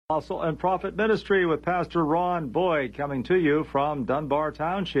Apostle and Prophet Ministry with Pastor Ron Boyd coming to you from Dunbar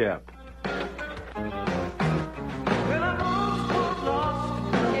Township.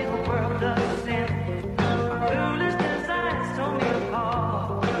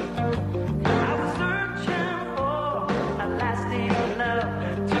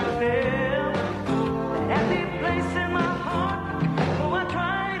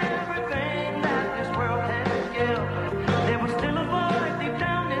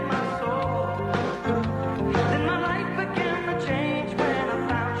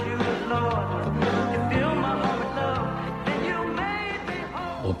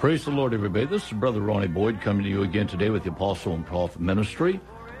 Praise the Lord, everybody. This is Brother Ronnie Boyd coming to you again today with the Apostle and Prophet Ministry.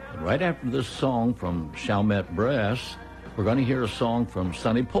 And right after this song from Chalmette Brass, we're going to hear a song from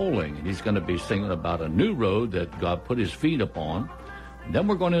Sonny Poling. And he's going to be singing about a new road that God put his feet upon. And then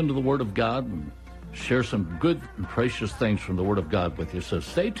we're going into the Word of God and share some good and precious things from the Word of God with you. So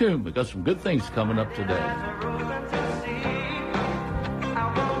stay tuned. We've got some good things coming up today.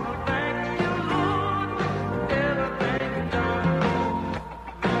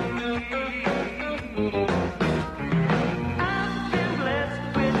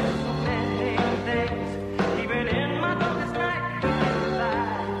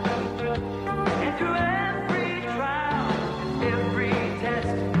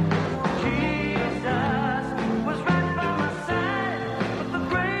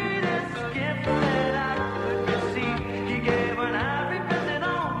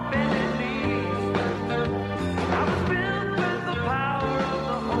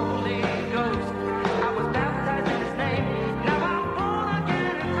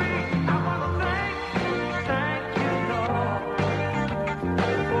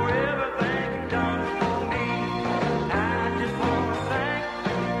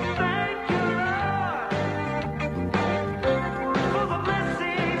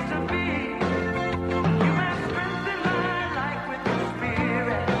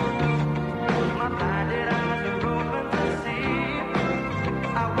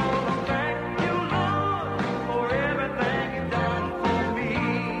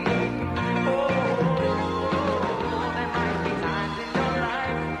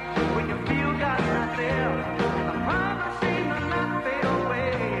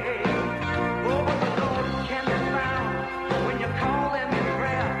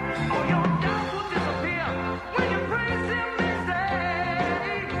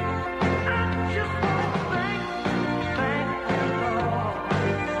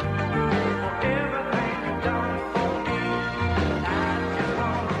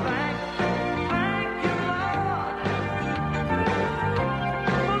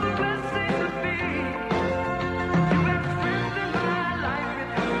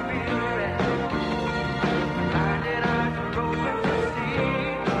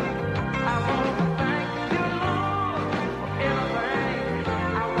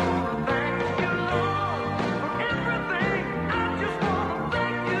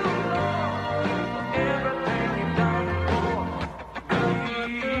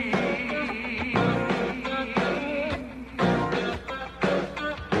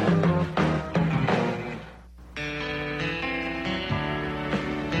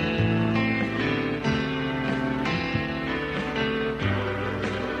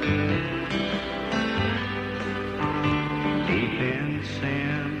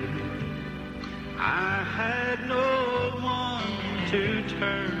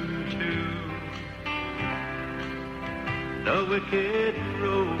 The wicked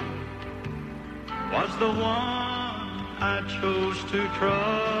road was the one I chose to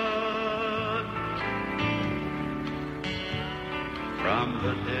trod. From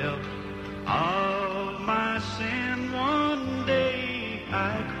the depth of my sin one day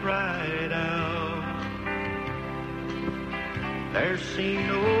I cried out. There seemed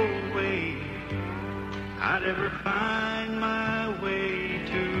no way I'd ever find my way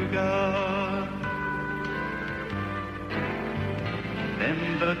to God.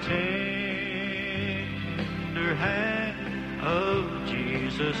 Then the tender hand of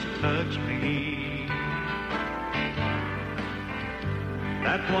Jesus touched me.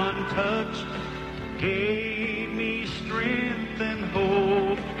 That one touch gave me strength and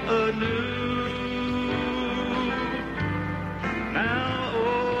hope anew. Now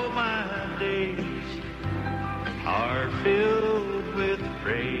all my days are filled with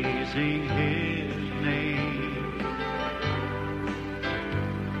praising His name.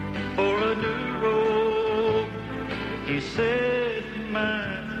 For a new road He set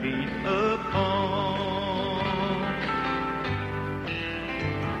my feet upon.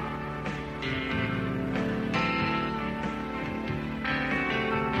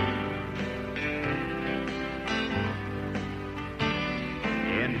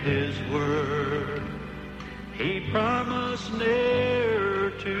 His word. He promised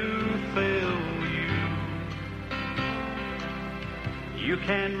ne'er to fail you. You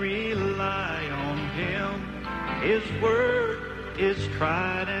can rely on Him. His word is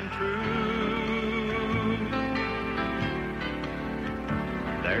tried and true.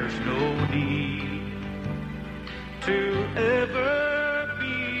 There's no need to ever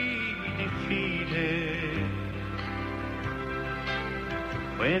be defeated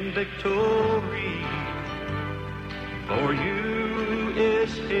when victory for you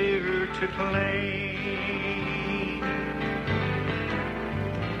is here to claim.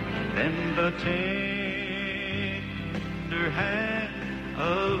 Then the tender hand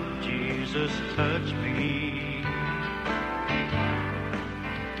of Jesus touched me.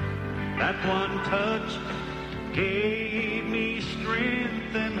 That one touch gave me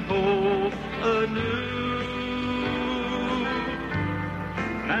strength and hope anew.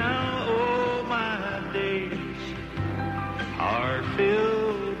 Now all my days are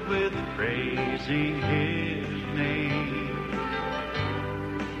filled with praising His name.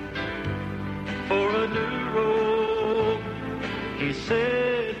 For a new road He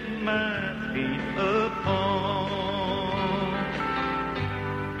set my feet upon.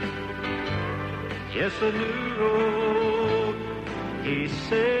 Yes, a new road He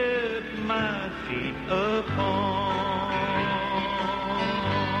set my feet upon.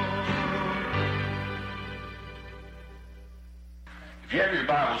 If you have your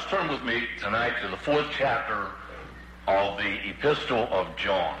Bibles, turn with me tonight to the 4th chapter of the Epistle of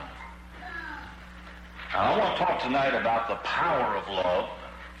John. And I want to talk tonight about the power of love,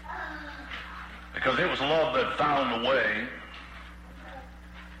 because it was love that found a way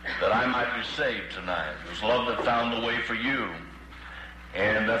that I might be saved tonight. It was love that found the way for you,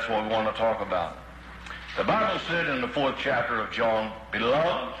 and that's what we want to talk about. The Bible said in the 4th chapter of John,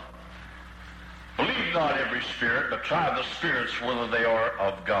 "Beloved, believe not every spirit, but try the spirits whether they are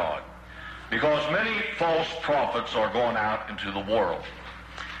of God, because many false prophets are gone out into the world.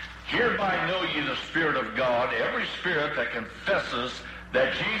 Hereby know ye the Spirit of God. Every spirit that confesses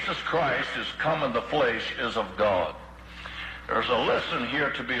that Jesus Christ is come in the flesh is of God." There's a lesson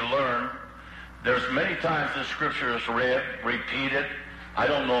here to be learned. There's many times this scripture is read, repeated. I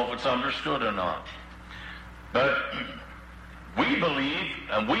don't know if it's understood or not. But we believe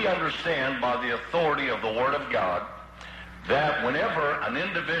and we understand by the authority of the Word of God that whenever an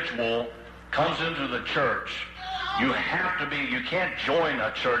individual comes into the church, you can't join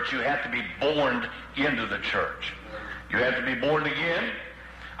a church, you have to be born into the church. You have to be born again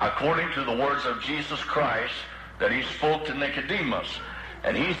according to the words of Jesus Christ that He spoke to Nicodemus.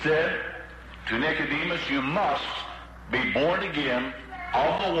 And He said to Nicodemus, you must be born again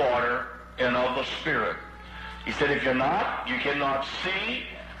of the water and of the Spirit. He said, if you're not, you cannot see,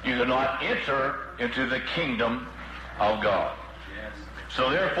 you cannot enter into the kingdom of God. Yes. So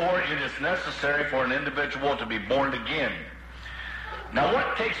therefore, it is necessary for an individual to be born again. Now,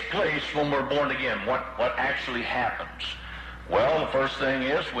 what takes place when we're born again? What actually happens? Well, the first thing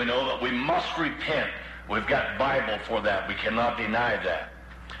is we know that we must repent. We've got Bible for that. We cannot deny that.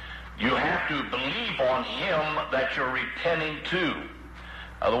 You have to believe on Him that you're repenting to.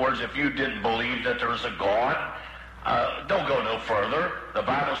 In other words, if you didn't believe that there's a God, don't go no further. The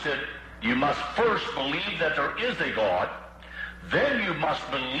Bible said you must first believe that there is a God. Then you must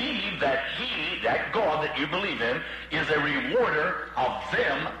believe that He, that God that you believe in, is a rewarder of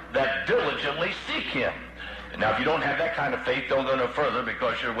them that diligently seek Him. Now, if you don't have that kind of faith, don't go no further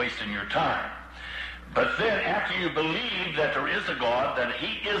because you're wasting your time. But then after you believe that there is a God, that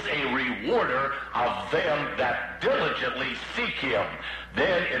He is a rewarder of them that diligently seek Him,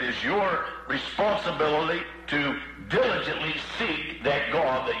 then it is your responsibility to diligently seek that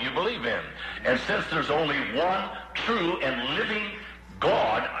God that you believe in. And since there's only one true and living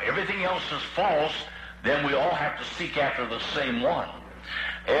God, everything else is false, then we all have to seek after the same one.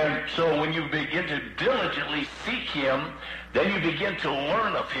 And so when you begin to diligently seek Him, then you begin to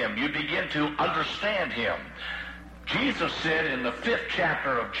learn of Him. You begin to understand Him. Jesus said in the 5th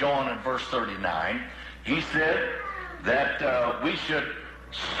chapter of John in verse 39, He said that we should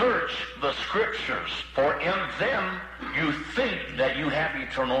search the Scriptures, for in them you think that you have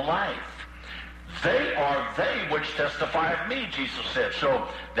eternal life. They are they which testify of me, Jesus said. So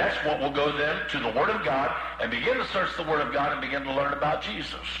that's what we'll go then to the Word of God and begin to search the Word of God and begin to learn about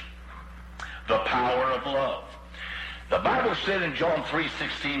Jesus. The power of love. The Bible said in John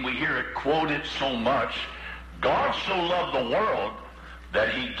 3:16, we hear it quoted so much, God so loved the world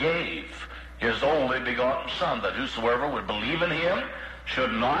that He gave His only begotten Son, that whosoever would believe in Him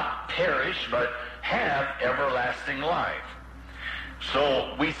should not perish but have everlasting life.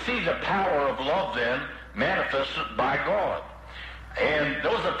 So we see the power of love then manifested by God. And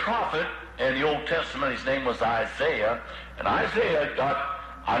there was a prophet in the Old Testament. His name was Isaiah. And Isaiah got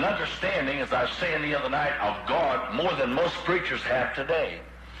an understanding, as I was saying the other night, of God more than most preachers have today.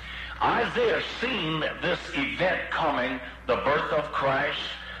 Isaiah seen this event coming, the birth of Christ,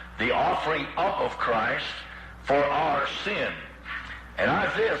 the offering up of Christ for our sin. And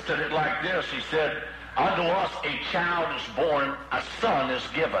Isaiah said it like this. He said, unto us a child is born, a son is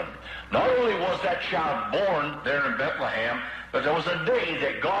given. Not only was that child born there in Bethlehem, but there was a day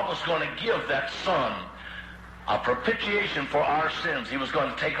that God was going to give that son a propitiation for our sins. He was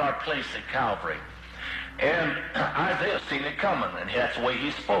going to take our place at Calvary. And Isaiah seen it coming, and that's the way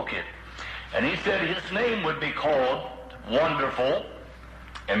he spoke it. And he said his name would be called Wonderful.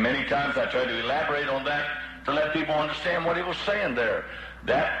 And many times I try to elaborate on that to let people understand what he was saying there.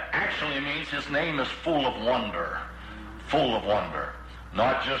 That actually means his name is full of wonder. Full of wonder.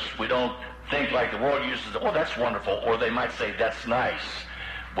 Not just, we don't think like the world uses, oh, that's wonderful, or they might say, that's nice.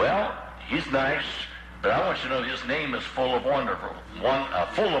 Well, he's nice, but I want you to know his name is full of wonder.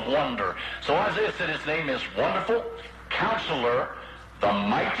 Full of wonder. So Isaiah said his name is Wonderful, Counselor, the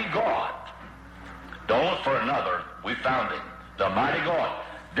Mighty God. Don't look for another. We found him. The Mighty God.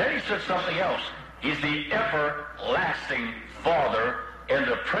 Then he said something else. He's the everlasting Father and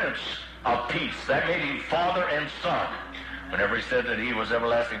the Prince of Peace. That made him Father and Son. Whenever he said that he was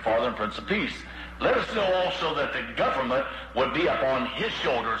everlasting Father and Prince of Peace. Let us know also that the government would be upon his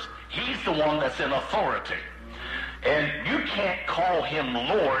shoulders. He's the one that's in authority. And you can't call him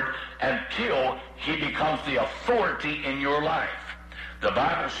Lord until he becomes the authority in your life. The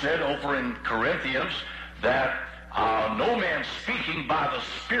Bible said over in Corinthians that no man speaking by the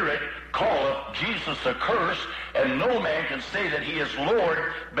Spirit calleth Jesus accursed, and no man can say that he is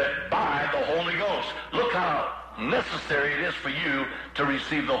Lord but by the Holy Ghost. Look how necessary it is for you to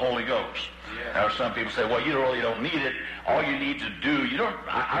receive the Holy Ghost. Yeah. Now some people say, well, you really don't need it. All you need to do, you don't.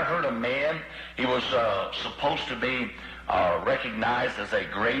 I heard a man, he was supposed to be recognized as a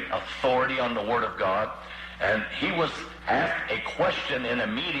great authority on the Word of God, and he was asked a question in a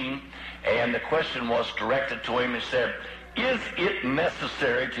meeting, and the question was directed to him. He said, is it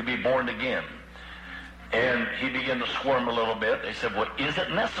necessary to be born again? And he began to squirm a little bit. They said, well, is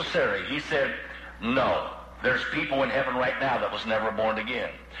it necessary? He said, no. There's people in heaven right now that was never born again.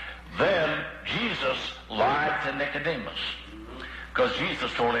 Then Jesus lied to Nicodemus, because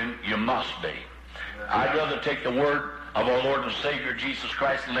Jesus told him, you must be. I'd rather take the word of our Lord and Savior Jesus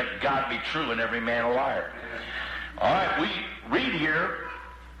Christ and let God be true and every man a liar. All right, we read here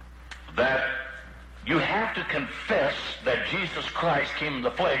that you have to confess that Jesus Christ came in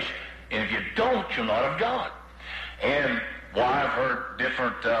the flesh, and if you don't, you're not of God. And I've heard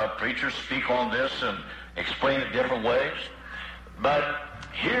different preachers speak on this and explain it different ways. But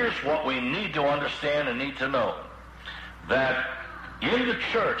here's what we need to understand and need to know. That in the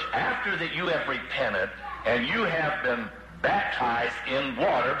church, after that you have repented and you have been baptized in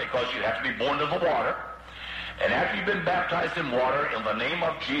water, because you have to be born of the water, and after you've been baptized in water in the name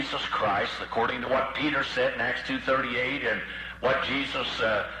of Jesus Christ, according to what Peter said in Acts 2:38 and what Jesus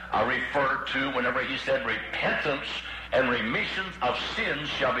referred to whenever he said repentance and remission of sins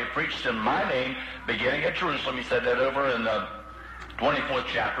shall be preached in my name, beginning at Jerusalem. He said that over in the 24th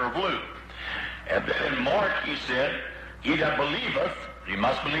chapter of Luke. And then in Mark he said, he that believeth, he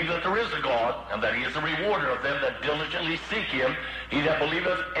must believe that there is a God, and that he is a rewarder of them that diligently seek him. He that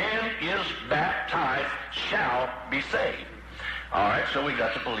believeth and is baptized shall be saved. All right, so we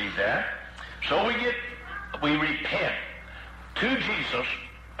got to believe that. So we repent to Jesus,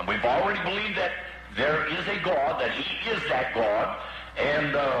 and we've already believed that there is a God, that he is that God,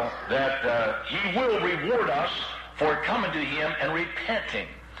 and that he will reward us for coming to him and repenting.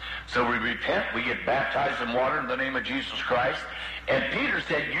 So we repent, we get baptized in water in the name of Jesus Christ, and Peter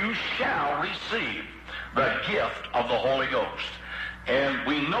said, you shall receive the gift of the Holy Ghost. And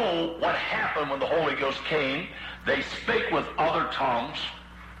we know what happened when the Holy Ghost came. They spake with other tongues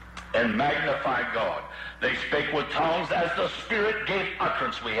and magnified God. They spake with tongues as the Spirit gave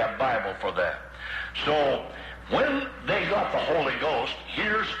utterance. We have Bible for that. So when they got the Holy Ghost,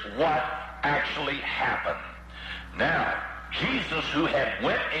 here's what actually happened. Now, Jesus, who had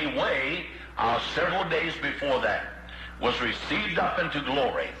went away several days before that, was received up into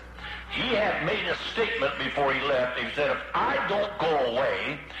glory. He had made a statement before he left. He said, if I don't go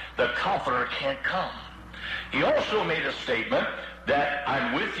away, the Comforter can't come. He also made a statement that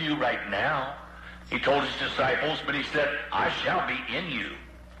I'm with you right now. He told his disciples, but he said, I shall be in you.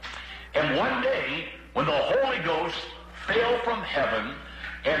 And one day, when the Holy Ghost fell from heaven,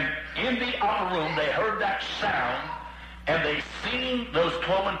 and in the upper room they heard that sound, and they seen those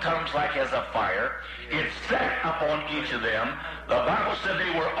cloven tongues like as a fire. It sat upon each of them. The Bible said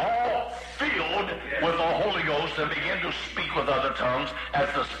they were all filled with the Holy Ghost and began to speak with other tongues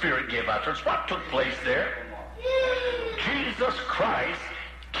as the Spirit gave utterance. What took place there? Jesus Christ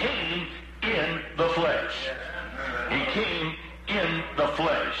came in the flesh. He came in the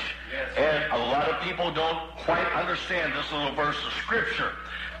flesh. And a lot of people don't quite understand this little verse of Scripture.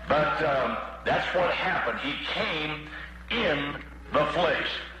 But that's what happened. He came in the flesh.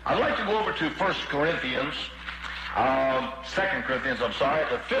 I'd like to go over to 1 Corinthians, 2 Corinthians, the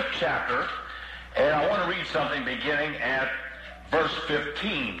 5th chapter, and I want to read something beginning at verse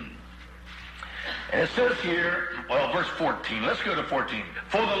 15. And it says here, well, verse 14. Let's go to 14.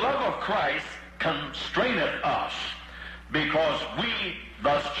 For the love of Christ constraineth us, because we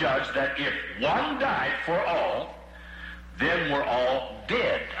thus judge that if one died for all, then we're all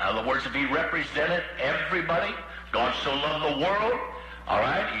dead. In other words, if he represented everybody, God so loved the world, all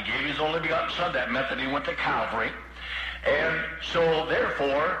right, he gave his only begotten Son. That meant that he went to Calvary. And so,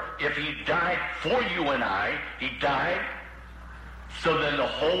 therefore, if he died for you and I, he died, so then the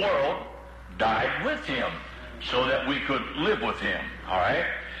whole world died with him, so that we could live with him, all right?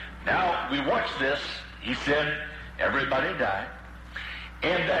 Now, we watch this. He said, everybody died,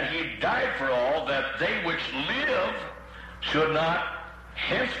 and that he died for all, that they which live should not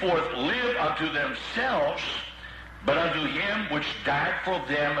henceforth live unto themselves, but unto him which died for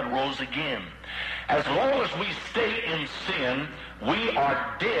them and rose again. As long as we stay in sin, we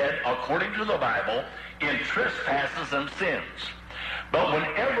are dead, according to the Bible, in trespasses and sins. But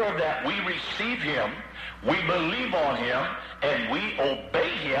whenever that we receive him, we believe on him, and we obey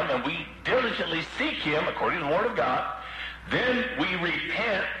him, and we diligently seek him, according to the Word of God, then we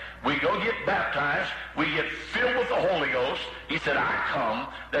repent, we go get baptized, we get filled with the Holy Ghost. He said, I come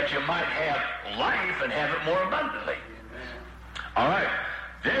that you might have life and have it more abundantly. All right.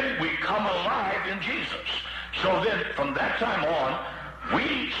 Then we come alive in Jesus. So then, from that time on,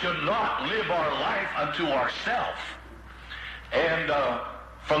 we should not live our life unto ourselves. And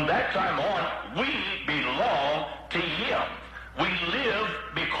from that time on, we belong to him. We live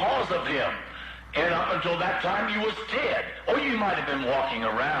because of him. And up until that time, you was dead. Or you might have been walking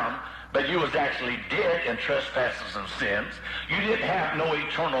around, but you was actually dead in trespasses and sins. You didn't have no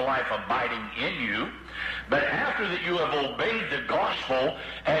eternal life abiding in you. But after that you have obeyed the gospel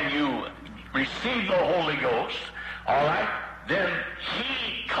and you receive the Holy Ghost, all right, then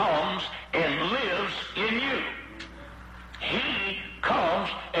he comes and lives in you. He comes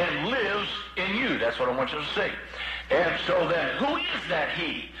and lives in you. That's what I want you to see. And so then, who is that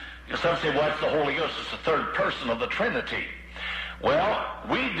he? Some say, well, it's the Holy Ghost. It's the third person of the Trinity. Well,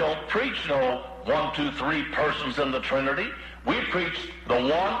 we don't preach no 1, 2, 3 persons in the Trinity. We preach the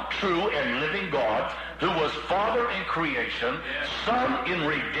one true and living God who was Father in creation, Son in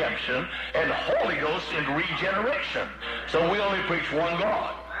redemption, and Holy Ghost in regeneration. So we only preach one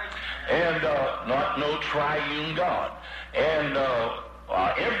God, and not no triune God. And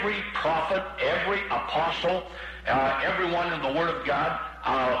every prophet, every apostle, everyone in the Word of God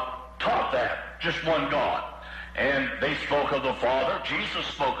taught that, just one God. And they spoke of the Father. Jesus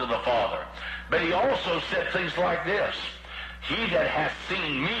spoke of the Father. But he also said things like this: he that hath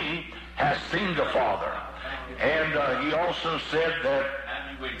seen me has seen the Father. And he also said that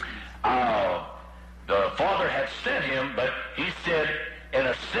the Father had sent him, but he said in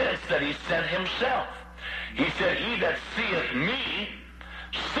a sense that he sent himself. He said, he that seeth me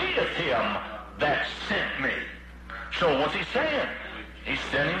seeth him that sent me. So what's he saying? He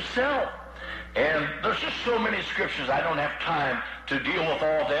sent himself. And there's just so many scriptures, I don't have time to deal with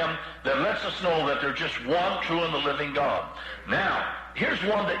all of them, that lets us know that there's just one true and the living God. Now, here's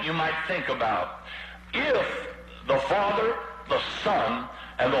one that you might think about. If the Father, the Son,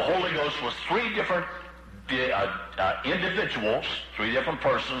 and the Holy Ghost was 3 different individuals, 3 different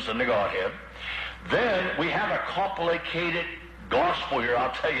persons in the Godhead, then we have a complicated gospel here,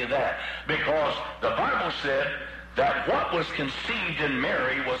 I'll tell you that. Because the Bible said that what was conceived in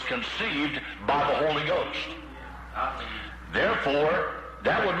Mary was conceived by the Holy Ghost. Therefore,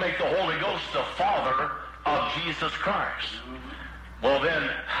 that would make the Holy Ghost the Father of Jesus Christ. Well then,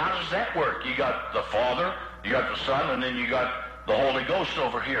 how does that work? You got the Father, you got the Son, and then you got the Holy Ghost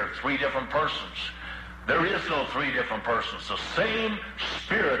over here, 3 different persons. There is no 3 different persons. The same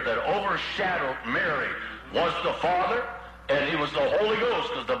Spirit that overshadowed Mary was the Father, and he was the Holy Ghost,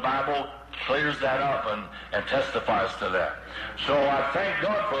 because the Bible clears that up and testifies to that. So I thank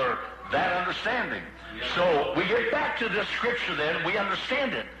God for that understanding. So we get back to this scripture then, we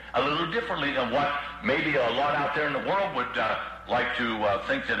understand it a little differently than what maybe a lot out there in the world would like to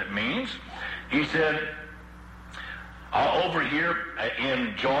think that it means. He said, Over here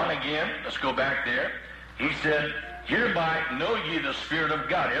in John again, let's go back there. He said, hereby know ye the Spirit of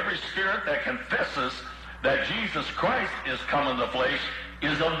God. Every spirit that confesses that Jesus Christ is come in the flesh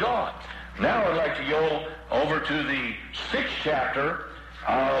is of God. Now I'd like to go over to the 6th chapter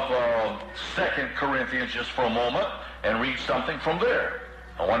of 2 Corinthians just for a moment and read something from there.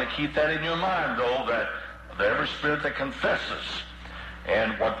 I want to keep that in your mind, though, that every spirit that confesses.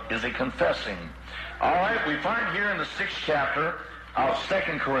 And what is it confessing? All right, we find here in the 6th chapter of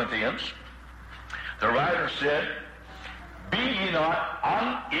 2 Corinthians, the writer said, be ye not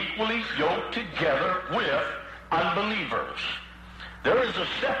unequally yoked together with unbelievers. There is a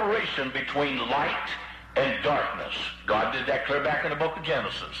separation between light and darkness. God did that clear back in the book of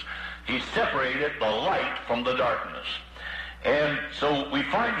Genesis. He separated the light from the darkness. And so we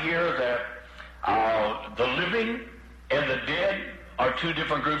find here that the living and the dead are two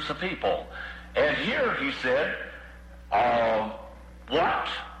different groups of people. And here he said, what?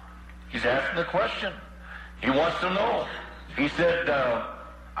 He's asking the question. He wants to know. He said,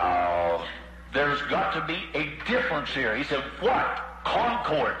 there's got to be a difference here. He said, what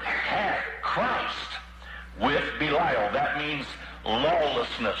concord hath Christ with Belial? That means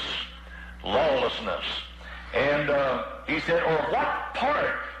lawlessness. Lawlessness. And he said, or what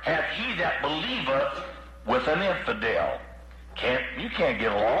part hath he that believeth with an infidel? You can't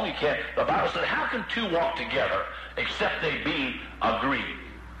get along. You can't. The Bible said, how can two walk together except they be agreed?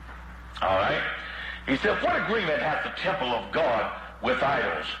 All right? He said, what agreement hath the temple of God with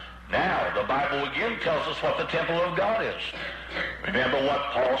idols? Now, the Bible again tells us what the temple of God is. Remember what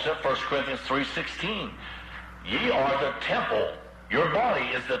Paul said, 1 Corinthians 3:16. Ye are the temple. Your body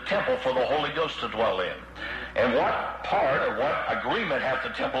is the temple for the Holy Ghost to dwell in. And what part or what agreement hath the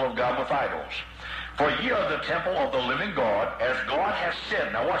temple of God with idols? For ye are the temple of the living God, as God hath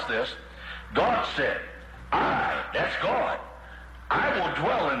said. Now watch this. God said, that's God, I will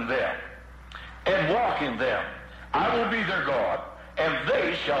dwell in them and walk in them. I will be their God, and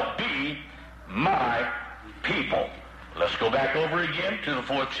they shall be my people. Let's go back over again to the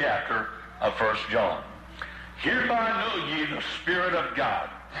 4th chapter of 1 John. Hereby know ye the Spirit of God.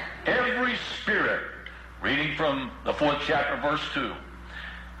 Every spirit, reading from the 4th chapter, verse 2.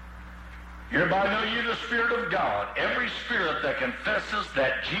 Hereby know ye the Spirit of God. Every spirit that confesses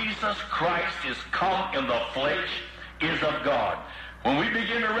that Jesus Christ is come in the flesh is of God. When we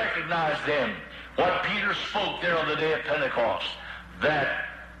begin to recognize then what Peter spoke there on the day of Pentecost, that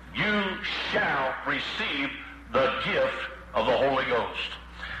you shall receive the gift of the Holy Ghost.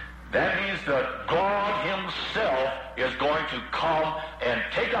 That means that God himself is going to come and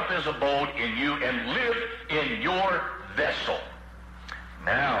take up his abode in you and live in your vessel.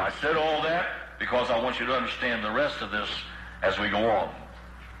 Now, I said all that because I want you to understand the rest of this as we go on.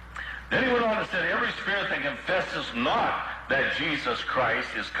 Then he went on and said, every spirit that confesses not that Jesus Christ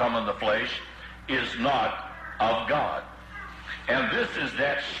is come in the flesh is not of God. And this is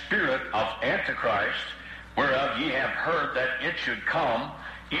that spirit of antichrist, whereof ye have heard that it should come,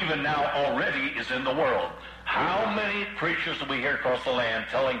 even now already is in the world. How many preachers do we hear across the land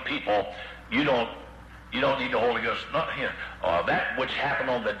telling people, you don't need the Holy Ghost? Not here. That which happened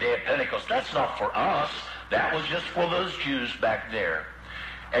on the day of Pentecost, that's not for us. That was just for those Jews back there.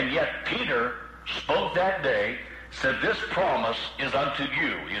 And yet Peter spoke that day, said, this promise is unto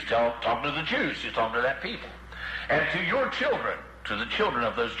you. He's talking to the Jews. He's talking to that people. And to your children, to the children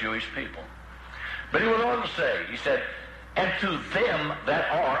of those Jewish people. But he went on to say, he said, and to them that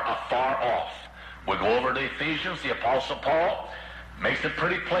are afar off. We'll go over to Ephesians. The Apostle Paul makes it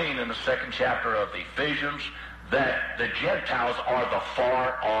pretty plain in the 2nd chapter of Ephesians that the Gentiles are the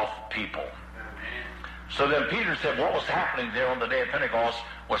far off people. So then Peter said what was happening there on the day of Pentecost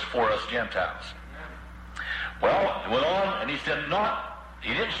was for us Gentiles. Well, he went on and he said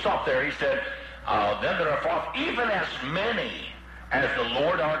he didn't stop there. He said, them that are far off, even as many as the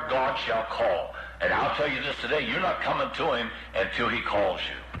Lord our God shall call. And I'll tell you this today, you're not coming to him until he calls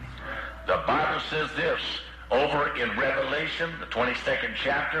you. The Bible says this over in Revelation, the 22nd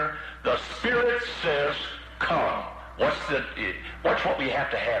chapter, the Spirit says, come. What's what we have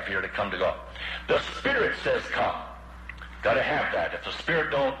to have here to come to God? The Spirit says, come. Got to have that. If the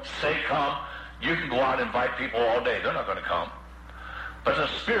Spirit don't say come, you can go out and invite people all day. They're not going to come. But the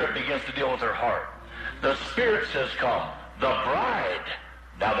Spirit begins to deal with their heart. The Spirit says, come. The bride,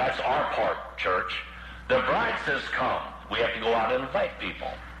 now that's our part, church. The bride says, come. We have to go out and invite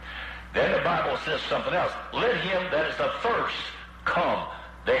people. Then the Bible says something else. Let him that is athirst come.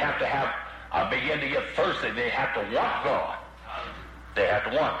 They have to begin to get thirsty. They have to want God. They have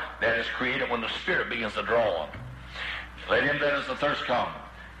to want. That is created when the Spirit begins to draw on. Let him that is athirst come.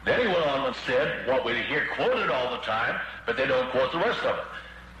 Then he went on and said, what we hear quoted all the time, but they don't quote the rest of it.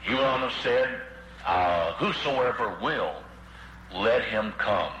 He went on and said, whosoever will, let him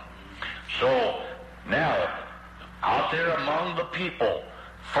come. So now, out there among the people,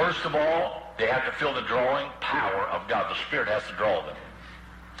 first of all, they have to feel the drawing power of God. The Spirit has to draw them.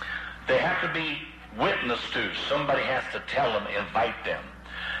 They have to be witnessed to. Somebody has to tell them, invite them.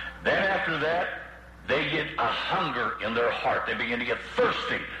 Then after that, they get a hunger in their heart. They begin to get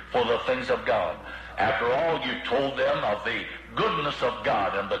thirsty for the things of God. After all, you told them of the goodness of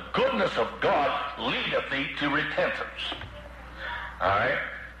God, and the goodness of God leadeth thee to repentance. All right?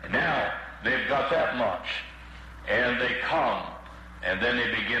 Now, they've got that much. And they come, and then they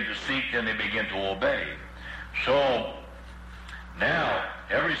begin to seek, and they begin to obey. So, now,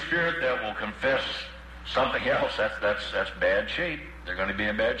 every spirit that will confess something else, that's bad shape. They're going to be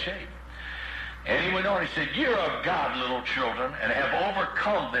in bad shape. And he went on, he said, "Ye are of God, little children, and have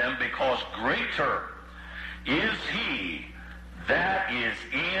overcome them, because greater is he that is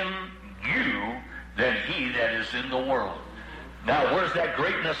in you than he that is in the world." Now, where's that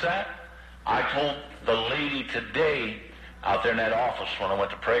greatness at? I told the lady today out there in that office when I went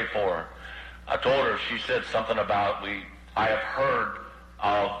to pray for her, I told her, she said something about, I have heard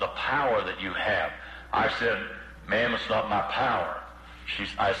of the power that you have. I said, "Ma'am, it's not my power."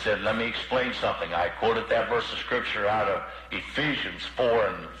 I said, "Let me explain something." I quoted that verse of Scripture out of Ephesians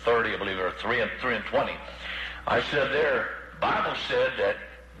 4:30, I believe, or 3 and 20. I said there, Bible said that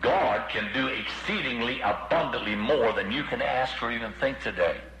God can do exceedingly abundantly more than you can ask or even think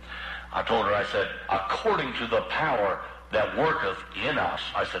today. I told her, I said, according to the power that worketh in us.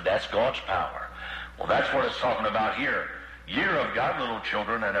 I said, that's God's power. Well, that's what it's talking about here. Ye are of God, little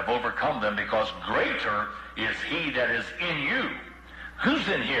children, and have overcome them, because greater is he that is in you. Who's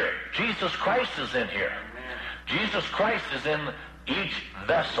in here? Jesus Christ is in here. Jesus Christ is in each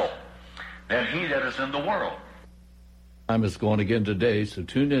vessel than he that is in the world. Time is going again today, so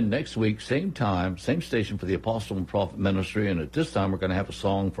tune in next week, same time, same station for the Apostle and Prophet Ministry, and at this time we're going to have a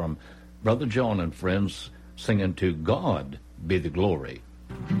song from Brother John and friends singing "To God Be the Glory."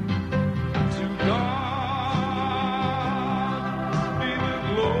 To God be the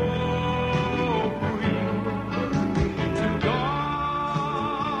glory. To God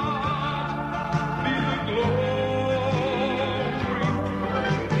be the glory.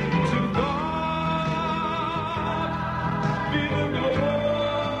 To God be the glory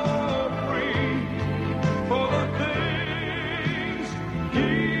for the things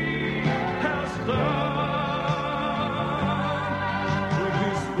he has done. With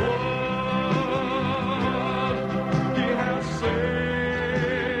his blood, he has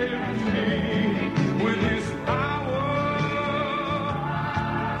saved me. With his power,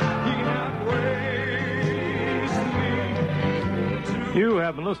 he hath raised me. You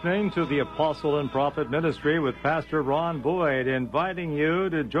have been listening to the Apostle and Prophet Ministry with Pastor Ron Boyd, inviting you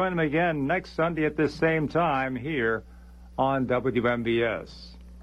to join him again next Sunday at this same time here on WMBS.